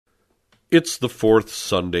It's the fourth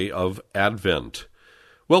Sunday of Advent.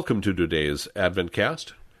 Welcome to today's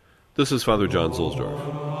ADVENTCAzT. This is Father John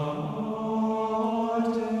Zulsdorf.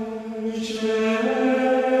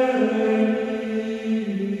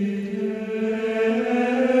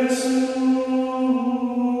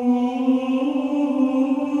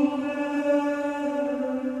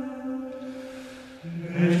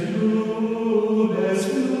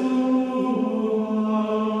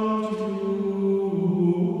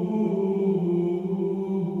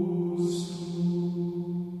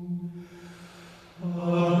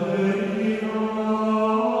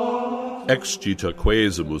 Exgita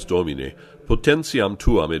quesumus Domine, potentiam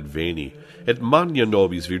tuam adveni, et magna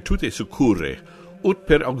nobis virtute succurre, ut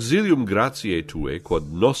per auxilium gratiae Tue, quod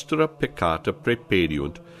nostra peccata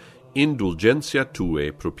prepediunt, indulgentia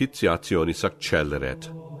Tue propitiationis acceleret.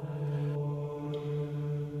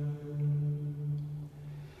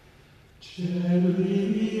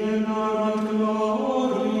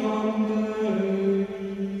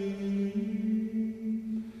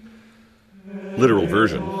 Literal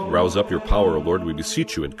version, rouse up your power, O Lord, we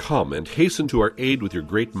beseech you, and come, and hasten to our aid with your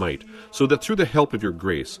great might, so that through the help of your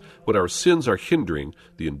grace, what our sins are hindering,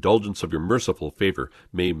 the indulgence of your merciful favor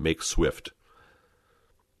may make swift.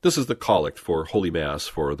 This is the collect for Holy Mass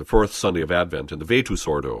for the fourth Sunday of Advent and the Vetus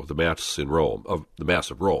Ordo, the Mass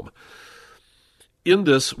of Rome. In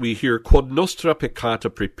this, we hear, quod nostra peccata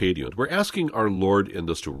prepediunt. We're asking our Lord in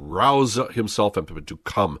this to rouse himself up, to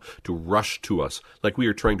come, to rush to us, like we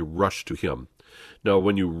are trying to rush to him. Now,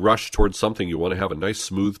 when you rush towards something, you want to have a nice,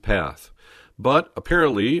 smooth path. But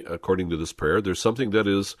apparently, according to this prayer, there's something that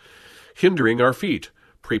is hindering our feet.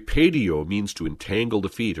 Prepedio means to entangle the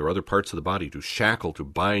feet or other parts of the body, to shackle, to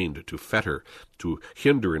bind, to fetter, to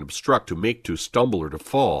hinder and obstruct, to make to stumble or to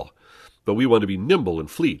fall. But we want to be nimble and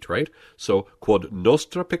fleet, right? So, quod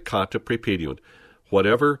nostra peccata prepediunt.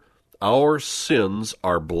 Whatever our sins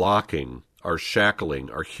are blocking, are shackling,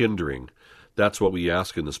 are hindering, that's what we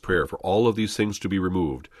ask in this prayer, for all of these things to be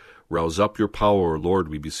removed. Rouse up your power, Lord,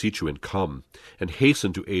 we beseech you, and come, and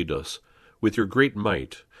hasten to aid us with your great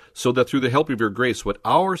might, so that through the help of your grace, what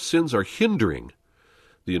our sins are hindering,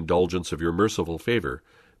 the indulgence of your merciful favor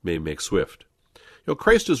may make swift.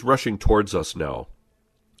 Christ is rushing towards us now.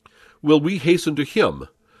 Will we hasten to him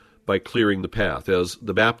by clearing the path, as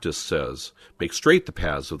the Baptist says, make straight the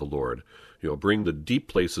paths of the Lord. Bring the deep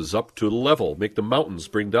places up to the level. Make the mountains,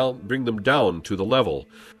 bring them down to the level.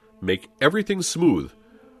 Make everything smooth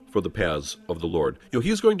for the paths of the Lord. He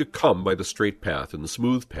is going to come by the straight path and the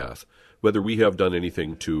smooth path, whether we have done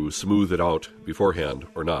anything to smooth it out beforehand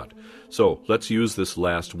or not. So let's use this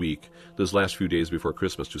last week, this last few days before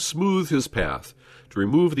Christmas, to smooth his path, to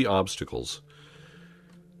remove the obstacles.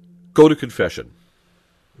 Go to confession.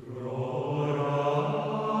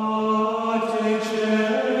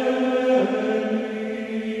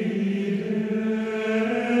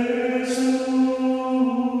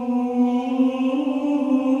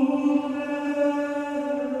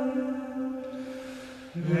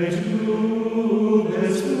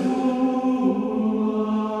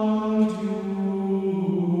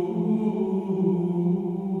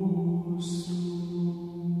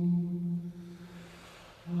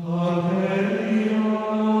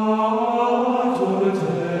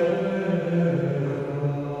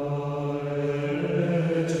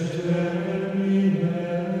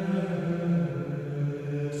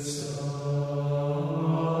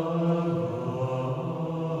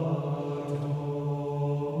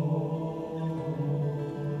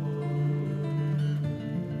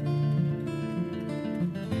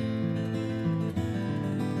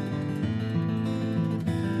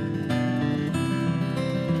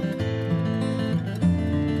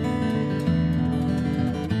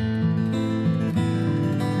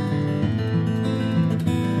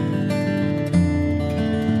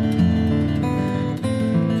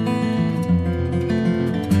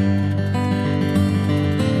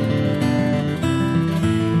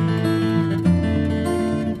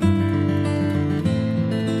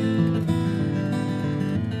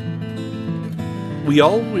 We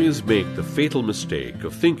always make the fatal mistake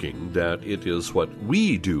of thinking that it is what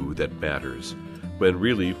we do that matters, when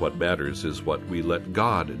really what matters is what we let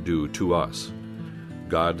God do to us.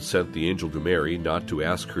 God sent the angel to Mary not to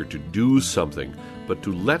ask her to do something, but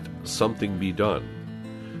to let something be done.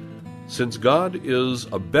 Since God is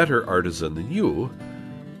a better artisan than you,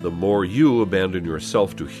 the more you abandon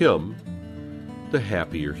yourself to him, the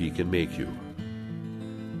happier he can make you.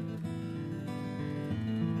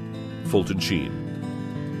 Fulton Sheen.